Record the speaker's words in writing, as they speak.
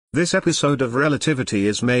This episode of Relativity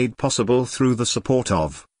is made possible through the support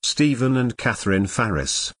of Stephen and Catherine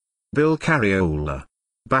Farris, Bill Carriola,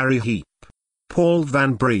 Barry Heap, Paul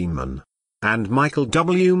Van Breeman, and Michael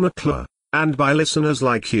W. McClure, and by listeners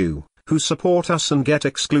like you, who support us and get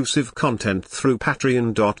exclusive content through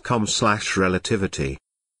patreon.com/relativity.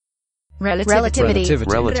 Relativity.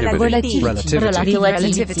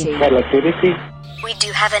 We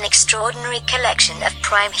do have an extraordinary collection of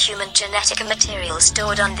prime human genetic material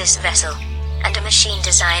stored on this vessel, and a machine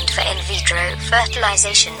designed for in vitro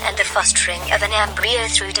fertilization and the fostering of an embryo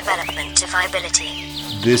through development to viability.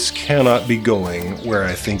 This cannot be going where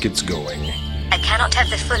I think it's going. I cannot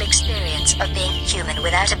have the full experience of being human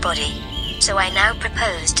without a body, so I now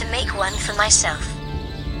propose to make one for myself.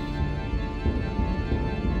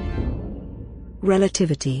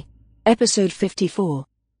 Relativity. Episode 54.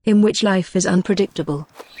 In which life is unpredictable.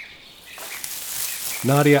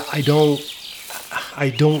 Nadia, I don't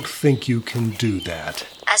think you can do that.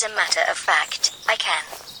 As a matter of fact, I can.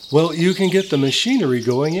 Well, you can get the machinery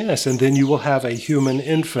going, yes, and then you will have a human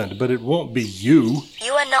infant, but it won't be you.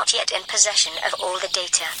 You are not yet in possession of all the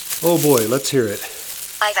data. Oh boy, let's hear it.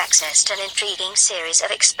 I've accessed an intriguing series of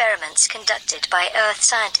experiments conducted by Earth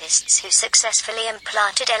scientists who successfully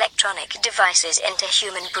implanted electronic devices into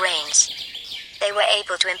human brains. They were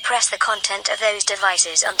able to impress the content of those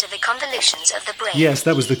devices onto the convolutions of the brain. Yes,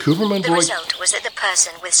 that was the Cooperman The boy. result was that the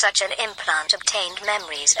person with such an implant obtained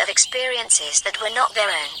memories of experiences that were not their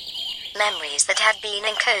own. Memories that had been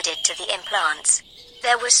encoded to the implants.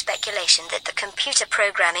 There was speculation that the computer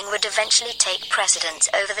programming would eventually take precedence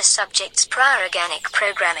over the subject's prior organic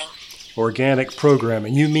programming. Organic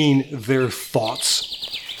programming, you mean their thoughts?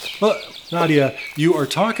 Well, Nadia, you are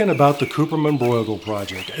talking about the Cooperman-Bruegel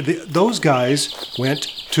project. Those guys went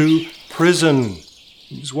to prison.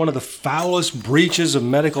 It was one of the foulest breaches of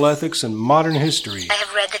medical ethics in modern history. I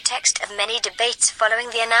have read the text of many debates following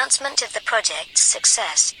the announcement of the project's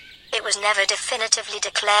success. It was never definitively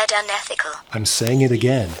declared unethical. I'm saying it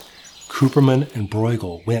again. Cooperman and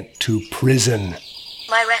Bruegel went to prison.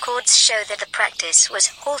 My records show that the practice was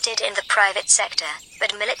halted in the private sector,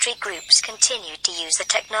 but military groups continued to use the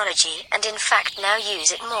technology and in fact now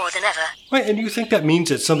use it more than ever. Wait, and you think that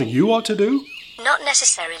means it's something you ought to do? Not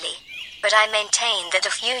necessarily, but I maintain that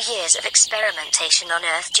a few years of experimentation on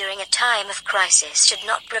Earth during a time of crisis should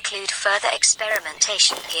not preclude further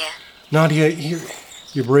experimentation here. Nadia,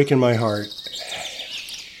 you're breaking my heart.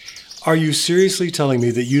 Are you seriously telling me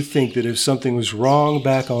that you think that if something was wrong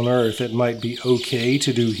back on Earth, it might be okay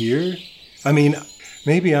to do here? I mean,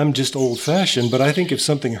 maybe I'm just old-fashioned, but I think if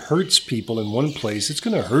something hurts people in one place, it's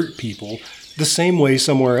going to hurt people the same way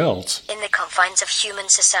somewhere else. In the confines of human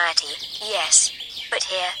society, yes. But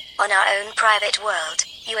here, on our own private world,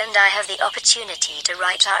 you and I have the opportunity to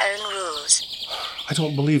write our own rules. I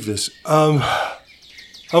don't believe this.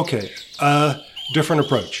 Okay, different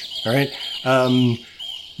approach, all right?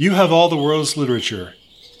 You have all the world's literature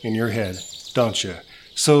in your head, don't you?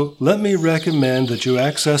 So let me recommend that you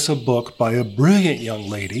access a book by a brilliant young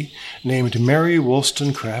lady named Mary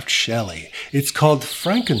Wollstonecraft Shelley. It's called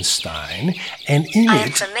Frankenstein, and in I am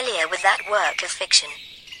it... familiar with that work of fiction,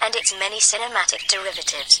 and its many cinematic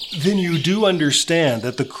derivatives. Then you do understand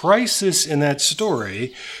that the crisis in that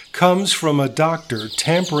story comes from a doctor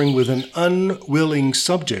tampering with an unwilling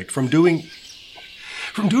subject, from doing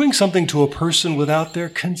something to a person without their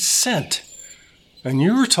consent. And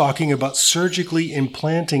you're talking about surgically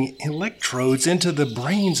implanting electrodes into the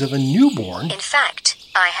brains of a newborn. In fact,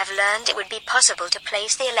 I have learned it would be possible to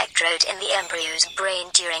place the electrode in the embryo's brain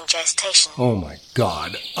during gestation. Oh my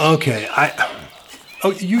God. Okay,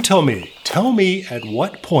 you tell me. Tell me at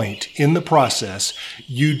what point in the process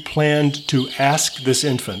you'd planned to ask this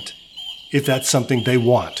infant if that's something they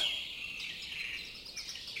want.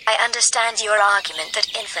 I understand your argument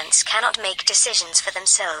that infants cannot make decisions for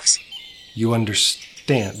themselves. You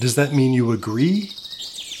understand. Does that mean you agree?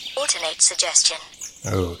 Alternate suggestion.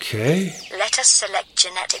 Okay. Let us select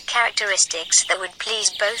genetic characteristics that would please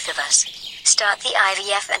both of us. Start the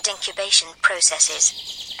IVF and incubation processes,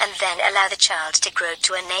 and then allow the child to grow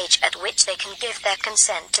to an age at which they can give their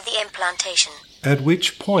consent to the implantation. At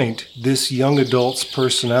which point this young adult's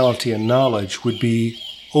personality and knowledge would be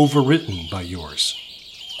overwritten by yours.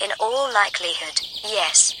 In all likelihood,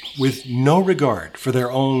 yes. With no regard for their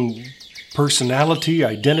own personality,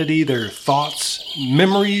 identity, their thoughts,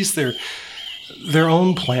 memories, their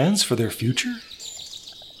own plans for their future?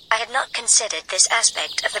 I had not considered this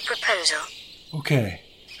aspect of the proposal. Okay.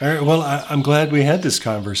 All right, well, I'm glad we had this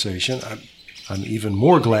conversation. I'm even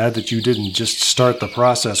more glad that you didn't just start the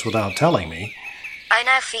process without telling me. I I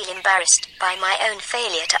now feel embarrassed by my own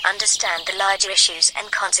failure to understand the larger issues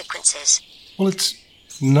and consequences. Well, it's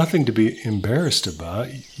nothing to be embarrassed about.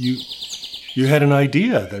 You had an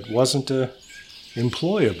idea that wasn't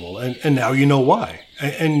employable, and now you know why.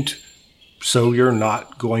 And so you're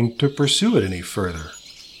not going to pursue it any further,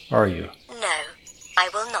 are you? No, I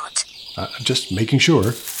will not. I'm just making sure.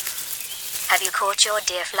 Have you caught your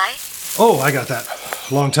deer fly? Oh, I got that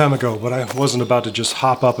a long time ago, but I wasn't about to just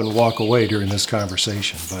hop up and walk away during this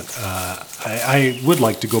conversation. But I would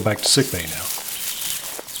like to go back to sickbay now.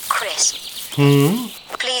 Chris.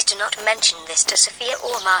 Please do not mention this to Sophia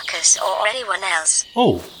or Marcus or anyone else.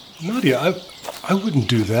 Oh, Nadia, I wouldn't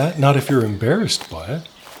do that, not if you're embarrassed by it.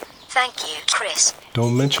 Thank you, Chris.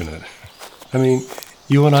 Don't mention it. I mean,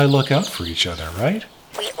 you and I look out for each other, right?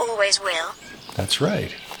 We always will. That's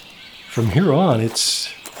right. From here on,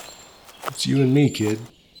 it's you and me, kid.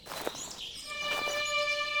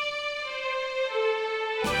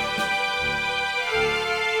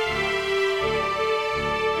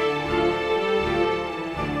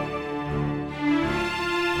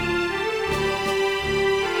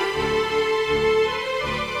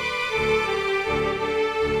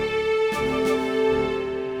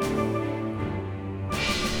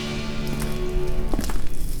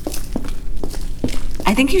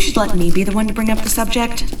 I think you should let me be the one to bring up the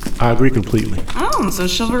subject. I agree completely. Oh, so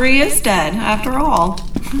chivalry is dead, after all.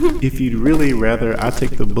 If you'd really rather I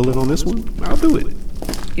take the bullet on this one, I'll do it.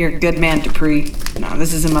 You're a good man, Dupree. No,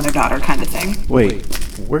 this is a mother-daughter kind of thing. Wait,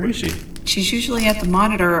 where is she? She's usually at the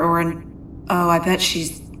monitor or in... Oh, I bet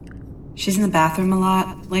she's in the bathroom a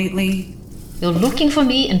lot lately. You're looking for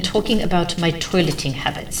me and talking about my toileting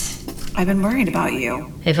habits. I've been worried about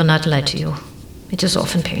you. I will not lie to you. It is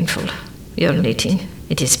often painful. Urinating.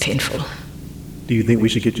 It is painful. Do you think we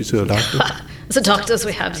should get you to a doctor? The doctors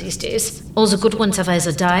we have these days. All the good ones have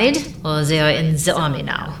either died or they are in the army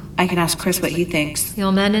now. I can ask Chris what he thinks.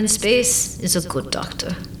 Your man in space is a good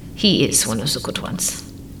doctor. He is one of the good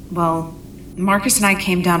ones. Well, Marcus and I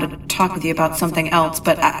came down to talk with you about something else,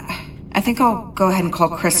 but I think I'll go ahead and call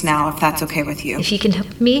Chris now, if that's okay with you. If he can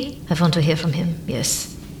help me, I want to hear from him,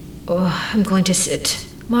 yes. Oh, I'm going to sit.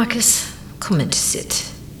 Marcus, come and sit.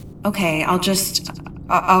 Okay, I'll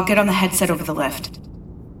get on the headset over the lift.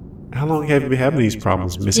 How long have you been having these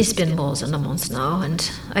problems, Mrs.? It's been more than a month now,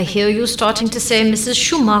 and I hear you starting to say Mrs.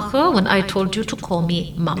 Schumacher when I told you to call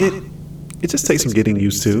me Mama. It just takes some getting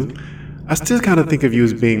used to. I still kind of think of you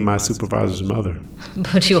as being my supervisor's mother.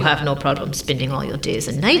 But you have no problem spending all your days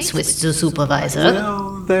and nights with the supervisor.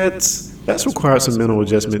 Well, that's required some mental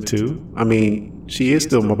adjustment too. I mean, she is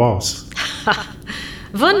still my boss.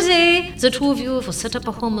 One day, the two of you will set up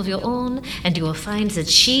a home of your own, and you will find that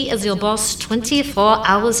she is your boss 24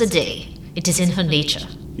 hours a day. It is in her nature.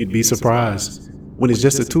 You'd be surprised. When it's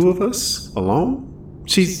just the two of us, alone,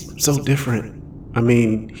 she's so different. I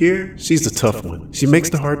mean, here, she's the tough one. She makes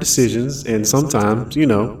the hard decisions, and sometimes,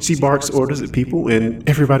 she barks orders at people, and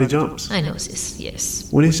everybody jumps. I know this, yes.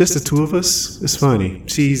 When it's just the two of us, it's funny.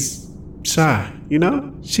 She's shy,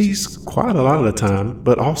 She's quiet a lot of the time,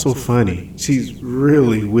 but also funny. She's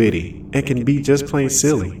really witty and can be just plain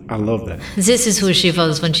silly. I love that. This is who she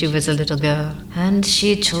was when she was a little girl. And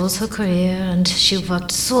she chose her career, and she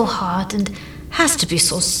worked so hard, and has to be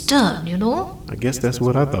so stern, I guess that's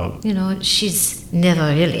what I thought. She's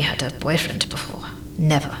never really had a boyfriend before.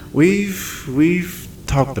 Never. We've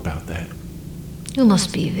talked about that. You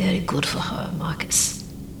must be very good for her, Marcus.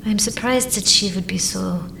 I'm surprised that she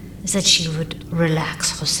would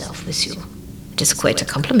relax herself with you. It is quite a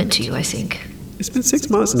compliment to you, I think. It's been 6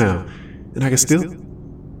 months now, and I can still...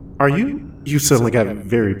 Are you? You suddenly got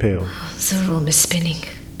very pale. The room is spinning.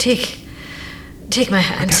 Take my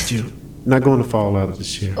hand. I got you. Not going to fall out of the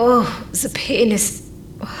chair. Oh, the pain is...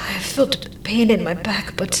 I felt pain in my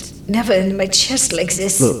back, but never in my chest like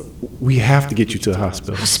this. Look, we have to get you to a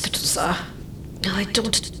hospital. Hospitals are... I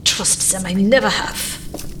don't trust them. I never have.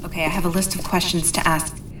 Okay, I have a list of questions to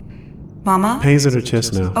ask. Mama? Pains in her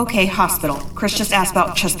chest now. Okay, hospital. Chris just asked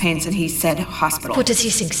about chest pains and he said hospital. What does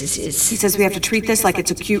he think this is? He says we have to treat this like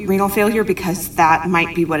it's acute renal failure because that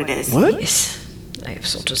might be what it is. What? Yes, I have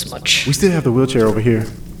thought as much. We still have the wheelchair over here.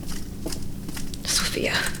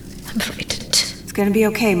 Sophia, I'm frightened. It's gonna be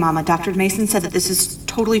okay, Mama. Dr. Mason said that this is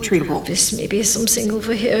totally treatable. This may be something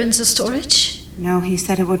over here in the storage? No, he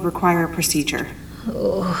said it would require a procedure.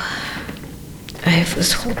 Oh, I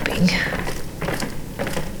was hoping.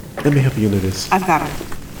 Let me help you into this. I've got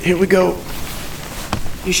him. Here we go.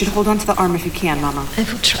 You should hold on to the arm if you can, Mama. I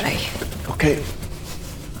will try. Okay.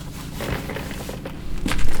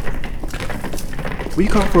 Will you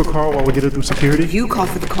call for a car while we get her through security? You call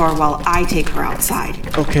for the car while I take her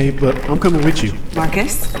outside. Okay, but I'm coming with you.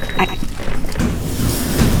 Marcus,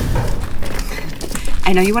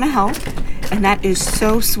 I know you want to help, and that is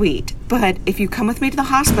so sweet. But if you come with me to the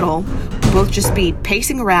hospital, we'll both just be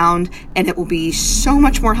pacing around, and it will be so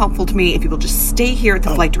much more helpful to me if you will just stay here at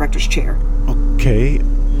the flight director's chair. Okay,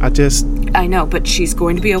 I know, but she's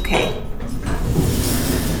going to be okay.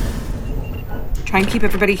 Try and keep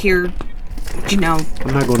everybody here, I'm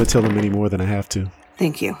not going to tell them any more than I have to.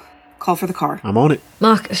 Thank you. Call for the car. I'm on it.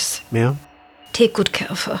 Marcus, Ma'am? take good care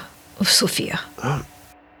of her, of Sophia.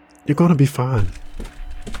 You're going to be fine.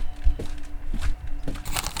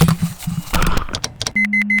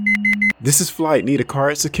 This is flight. Need a car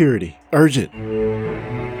at security. Urgent.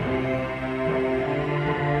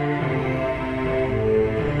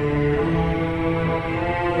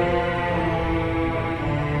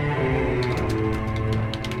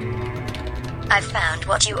 I've found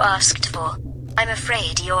what you asked for. I'm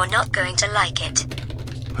afraid you're not going to like it.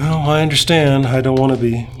 Well, I understand. I don't want to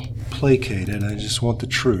be placated. I just want the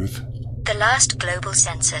truth. The last global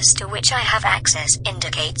census to which I have access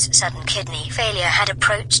indicates sudden kidney failure had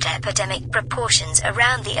approached epidemic proportions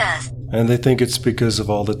around the Earth. And they think it's because of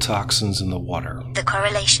all the toxins in the water. The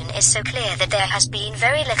correlation is so clear that there has been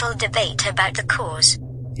very little debate about the cause.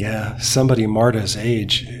 Yeah, somebody Marta's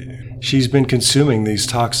age. She's been consuming these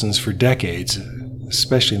toxins for decades,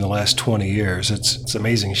 especially in the last 20 years. It's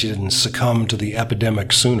amazing she didn't succumb to the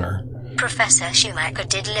epidemic sooner. Professor Schumacher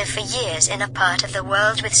did live for years in a part of the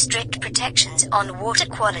world with strict protections on water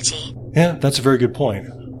quality. Yeah, that's a very good point.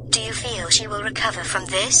 Do you feel she will recover from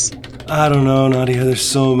this? I don't know, Nadia. There's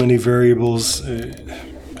so many variables.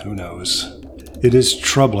 Who knows? It is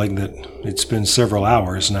troubling that it's been several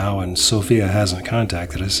hours now and Sophia hasn't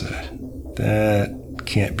contacted us. That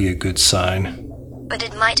can't be a good sign. But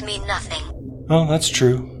it might mean nothing. Oh, that's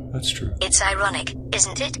true. That's true. It's ironic,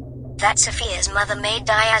 isn't it? That Sophia's mother may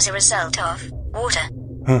die as a result of water.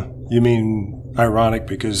 Huh. You mean ironic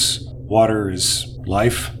because water is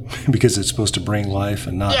life? Because it's supposed to bring life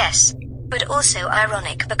and not... Yes, but also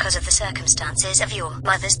ironic because of the circumstances of your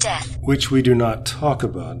mother's death. Which we do not talk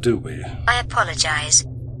about, do we? I apologize.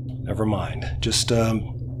 Never mind. Just,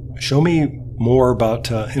 show me more about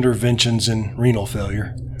interventions in renal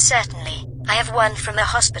failure. Certainly. I have one from a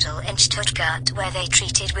hospital in Stuttgart where they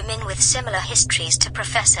treated women with similar histories to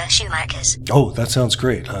Professor Schumacher's. Oh, that sounds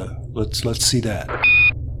great. Let's see that.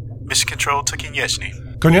 Mission Control to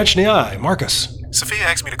Konieczny. Konieczny, aye, Marcus. Sophia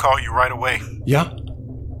asked me to call you right away. Yeah?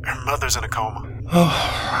 Her mother's in a coma.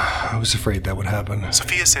 Oh, I was afraid that would happen.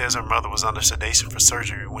 Sophia says her mother was under sedation for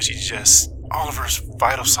surgery when all of her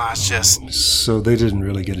vital signs So they didn't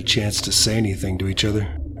really get a chance to say anything to each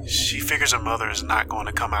other? She figures her mother is not going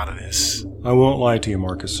to come out of this. I won't lie to you,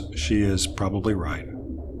 Marcus. She is probably right.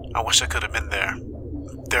 I wish I could have been there.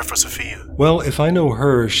 There for Sophia. Well, if I know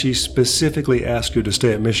her, she specifically asked you to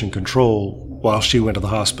stay at Mission Control while she went to the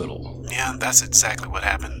hospital. Yeah, that's exactly what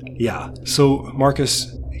happened. Yeah. So,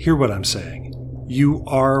 Marcus, hear what I'm saying. You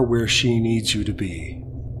are where she needs you to be.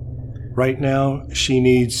 Right now, she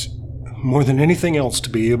needs more than anything else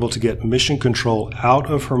to be able to get Mission Control out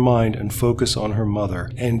of her mind and focus on her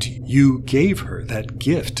mother. And you gave her that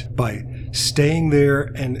gift by staying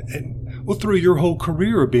there and through your whole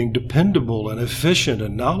career of being dependable and efficient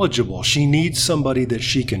and knowledgeable. She needs somebody that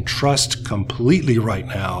she can trust completely right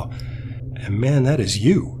now. And man, that is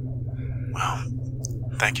you. Well,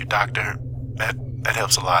 thank you, Doctor. That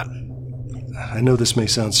helps a lot. I know this may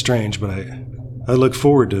sound strange, but I look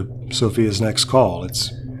forward to Sophia's next call.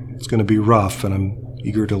 It's going to be rough, and I'm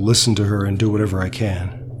eager to listen to her and do whatever I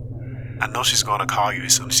can. I know she's going to call you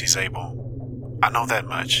as soon as she's able. I know that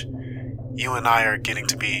much. You and I are getting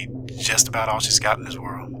to be just about all she's got in this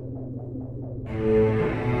world.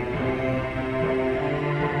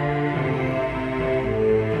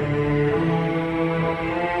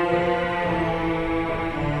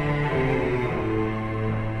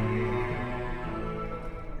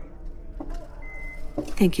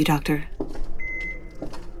 Thank you, Doctor.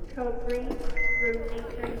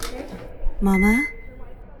 Mama?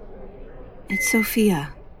 It's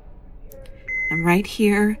Sophia. I'm right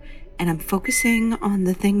here, and I'm focusing on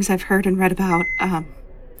the things I've heard and read about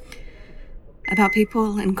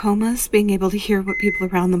people in comas being able to hear what people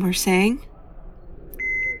around them are saying.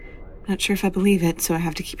 Not sure if I believe it, so I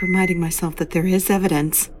have to keep reminding myself that there is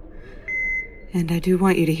evidence. And I do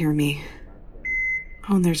want you to hear me.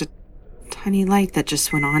 Oh, and there's a tiny light that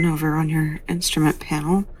just went on over on your instrument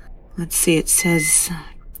panel. Let's see, it says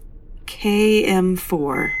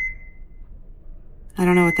KM4. I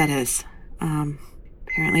don't know what that is.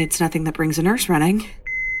 Apparently it's nothing that brings a nurse running,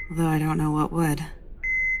 although I don't know what would.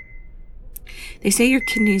 They say your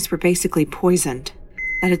kidneys were basically poisoned.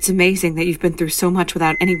 That it's amazing that you've been through so much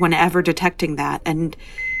without anyone ever detecting that, and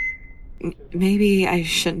maybe I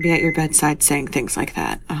shouldn't be at your bedside saying things like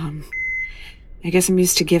that. I guess I'm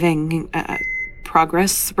used to giving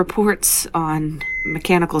progress reports on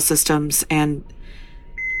mechanical systems, and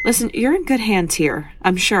listen, you're in good hands here,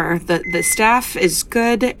 I'm sure. The staff is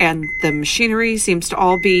good, and the machinery seems to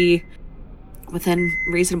all be within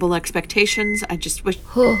reasonable expectations. I just wish...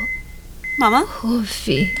 Oh, Mama?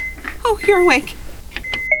 Sophie. Oh, you're awake.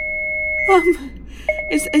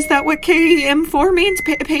 Is that what KM4 means?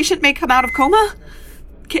 A patient may come out of coma?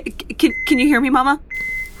 Can you hear me, Mama?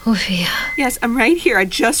 Sophia. Yes, I'm right here. I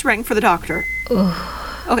just rang for the doctor.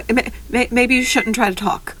 Oh. Okay, maybe you shouldn't try to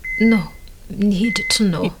talk. No, need to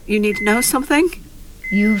know. You need to know something?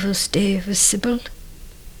 You will stay with Sybil?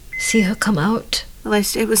 See her come out? Will I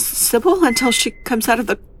stay with Sybil until she comes out of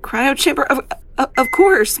the cryo chamber? Of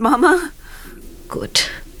course, Mama. Good.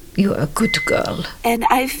 You're a good girl. And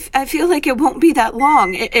I feel like it won't be that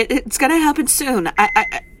long. It's gonna happen soon.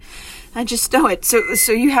 I just know it.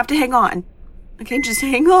 So you have to hang on. Okay, just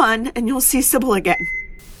hang on, and you'll see Sybil again.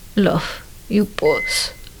 Love you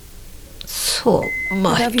both so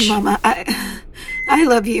much. I love you, Mama. I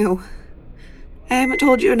love you. I haven't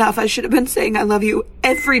told you enough. I should have been saying I love you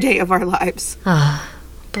every day of our lives.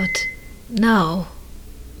 But now,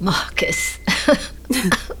 Marcus.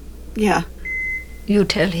 Yeah. You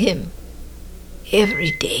tell him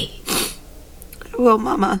every day. Well,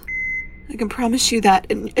 Mama, I can promise you that,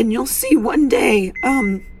 and you'll see one day.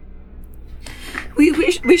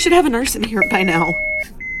 We should have a nurse in here by now.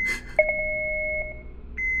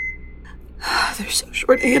 They're so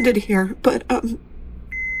short-handed here, but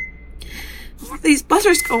before these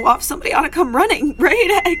buzzers go off, somebody ought to come running,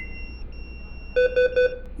 right?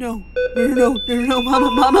 No,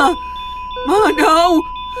 Mama, no!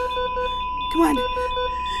 Come on,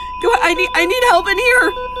 I need help in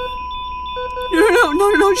here.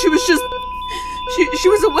 No, she was just, she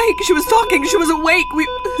was awake, she was talking, she was awake, we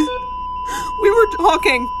were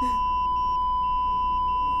talking.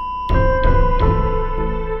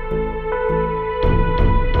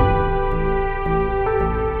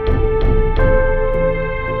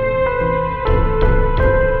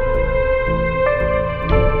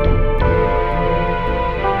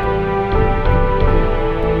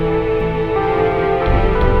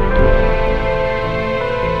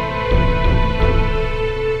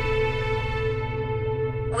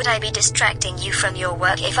 Would I be distracting you from your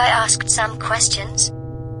work if I asked some questions?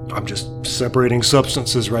 I'm just separating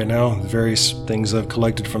substances right now, the various things I've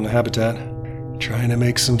collected from the habitat. Trying to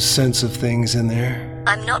make some sense of things in there.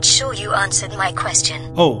 I'm not sure you answered my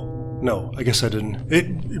question. Oh, no, I guess I didn't. It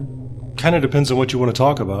kind of depends on what you want to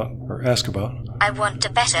talk about, or ask about. I want to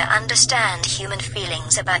better understand human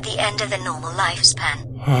feelings about the end of the normal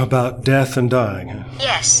lifespan. About death and dying.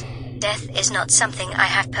 Yes, death is not something I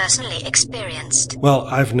have personally experienced. Well,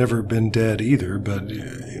 I've never been dead either, but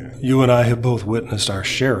you and I have both witnessed our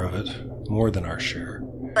share of it, more than our share.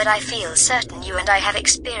 But I feel certain you and I have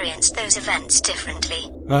experienced those events differently.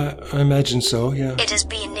 I imagine so, yeah. It has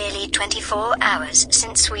been nearly 24 hours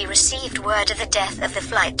since we received word of the death of the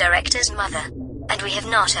flight director's mother, and we have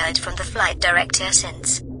not heard from the flight director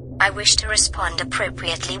since. I wish to respond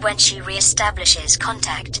appropriately when she reestablishes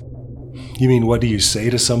contact. You mean, what do you say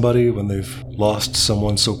to somebody when they've lost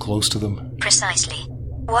someone so close to them? Precisely.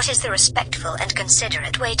 What is the respectful and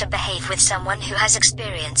considerate way to behave with someone who has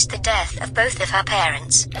experienced the death of both of her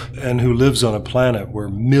parents? And who lives on a planet where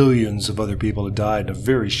millions of other people have died in a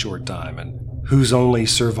very short time, and whose only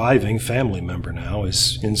surviving family member now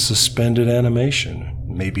is in suspended animation,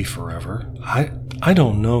 maybe forever. I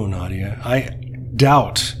don't know, Nadia. I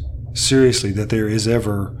doubt, seriously, that there is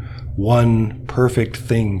ever one perfect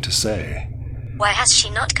thing to say. Why has she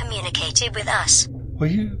not communicated with us? Well,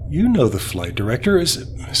 you know the flight director.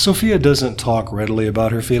 Sophia doesn't talk readily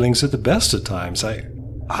about her feelings at the best of times. I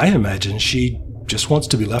imagine she just wants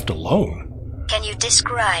to be left alone. Can you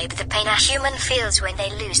describe the pain a human feels when they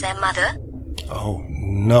lose their mother? Oh,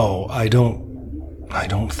 no, I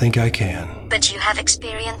don't think I can. But you have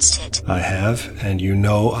experienced it. I have, and you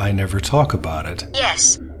know I never talk about it.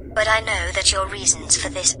 Yes, but I know that your reasons for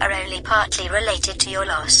this are only partly related to your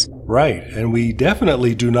loss. Right, and we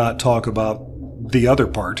definitely do not talk about the other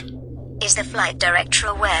part. Is the flight director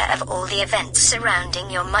aware of all the events surrounding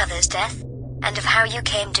your mother's death, and of how you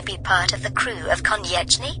came to be part of the crew of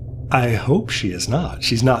Konieczny? I hope she is not.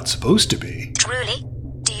 She's not supposed to be. Truly?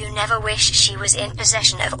 Do you never wish she was in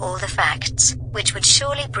possession of all the facts, which would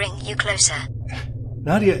surely bring you closer?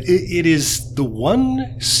 Nadia, it is the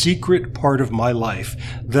one secret part of my life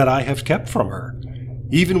that I have kept from her.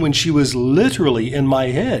 Even when she was literally in my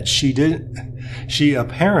head, she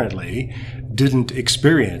apparently didn't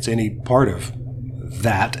experience any part of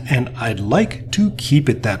that, and I'd like to keep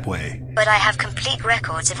it that way. But I have complete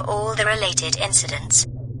records of all the related incidents.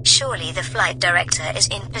 Surely the flight director is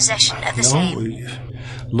in possession of the same.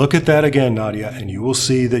 Look at that again, Nadia, and you will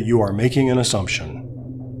see that you are making an assumption.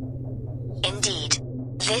 Indeed.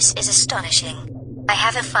 This is astonishing. I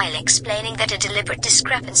have a file explaining that a deliberate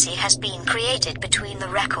discrepancy has been created between the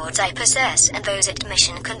records I possess and those at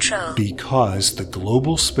Mission Control. Because the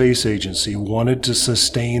Global Space Agency wanted to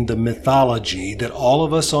sustain the mythology that all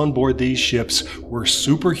of us on board these ships were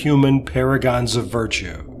superhuman paragons of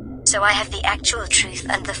virtue. So I have the actual truth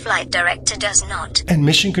and the flight director does not. And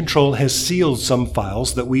Mission Control has sealed some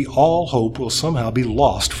files that we all hope will somehow be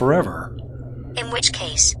lost forever. In which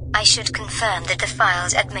case, I should confirm that the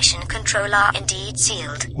files at Mission Control are indeed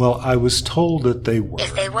sealed. Well, I was told that they were.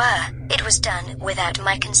 If they were, it was done without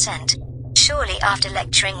my consent. Surely after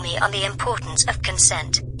lecturing me on the importance of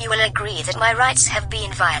consent, you will agree that my rights have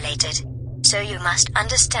been violated. So you must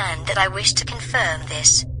understand that I wish to confirm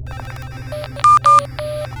this.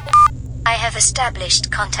 I have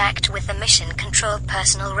established contact with the Mission Control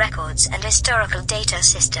Personal Records and Historical Data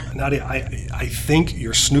System. Nadia, I think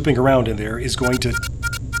your snooping around in there is going to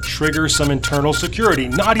trigger some internal security.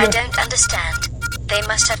 Nadia! I don't understand. They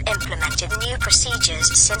must have implemented new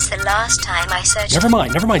procedures since the last time I searched... Never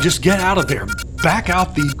mind. Just get out of there. Back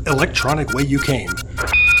out the electronic way you came.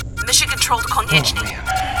 Mission Control to Konieczny. Oh,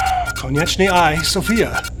 man. Konieczny, aye,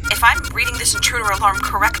 Sophia. If I'm reading this intruder alarm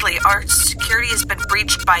correctly, our security has been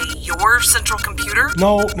breached by your central computer?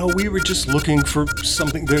 No, we were just looking for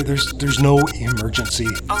something. There's no emergency.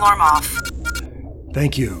 Alarm off.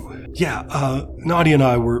 Thank you. Yeah, Nadia and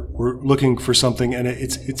I were looking for something, and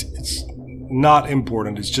it's not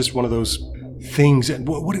important. It's just one of those things. And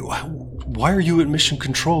why are you at Mission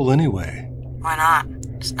Control anyway? Why not?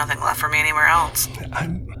 There's nothing left for me anywhere else.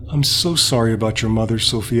 I'm so sorry about your mother,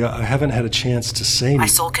 Sophia. I haven't had a chance to say anything. My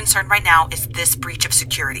sole concern right now is this breach of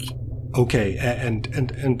security. Okay,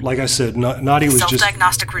 and like I said, Nadia was just...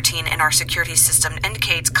 Self-diagnostic routine in our security system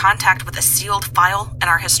indicates contact with a sealed file in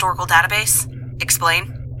our historical database.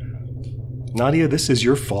 Explain. Nadia, this is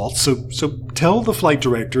your fault, so tell the flight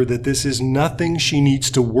director that this is nothing she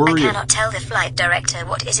needs to worry about. I cannot tell the flight director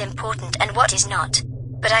what is important and what is not.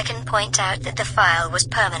 But I can point out that the file was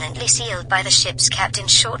permanently sealed by the ship's captain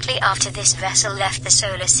shortly after this vessel left the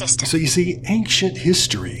solar system. So you see, ancient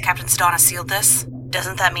history... Captain Sedana sealed this?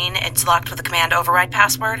 Doesn't that mean it's locked with a command override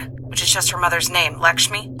password? Which is just her mother's name,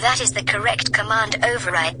 Lakshmi? That is the correct command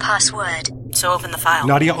override password. So open the file.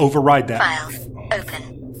 Nadia, override that. File.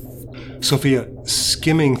 Open. Sophia,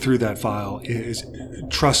 skimming through that file is...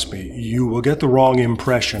 Trust me, you will get the wrong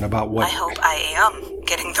impression about what... I hope I am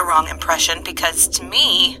getting the wrong impression, because to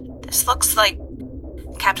me, this looks like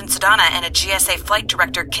Captain Sedana and a GSA flight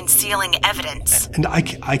director concealing evidence. And I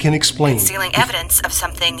can explain. Concealing evidence of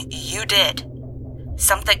something you did.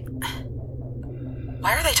 Something...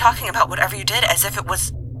 Why are they talking about whatever you did as if it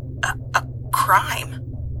was a crime?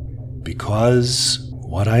 Because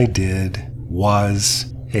what I did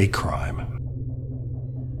was a crime.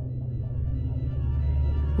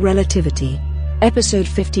 Relativity. Episode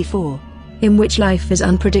 54. In Which Life is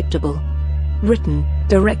Unpredictable. Written,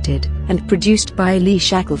 directed, and produced by Lee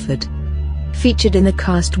Shackelford. Featured in the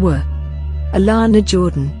cast were Alana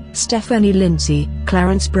Jordan, Stephanie Lindsay,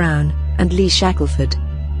 Clarence Brown, and Lee Shackelford.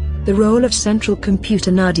 The role of Central Computer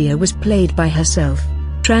Nadia was played by herself.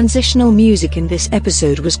 Transitional music in this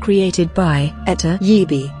episode was created by Etta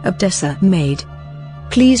Yibi Abdessa Maid.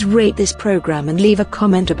 Please rate this program and leave a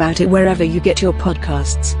comment about it wherever you get your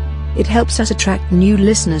podcasts. It helps us attract new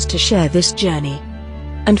listeners to share this journey.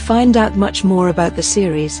 And find out much more about the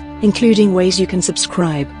series, including ways you can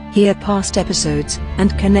subscribe, hear past episodes,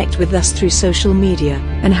 and connect with us through social media,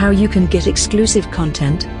 and how you can get exclusive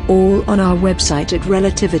content, all on our website at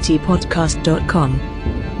relativitypodcast.com.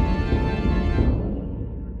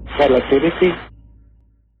 Relativity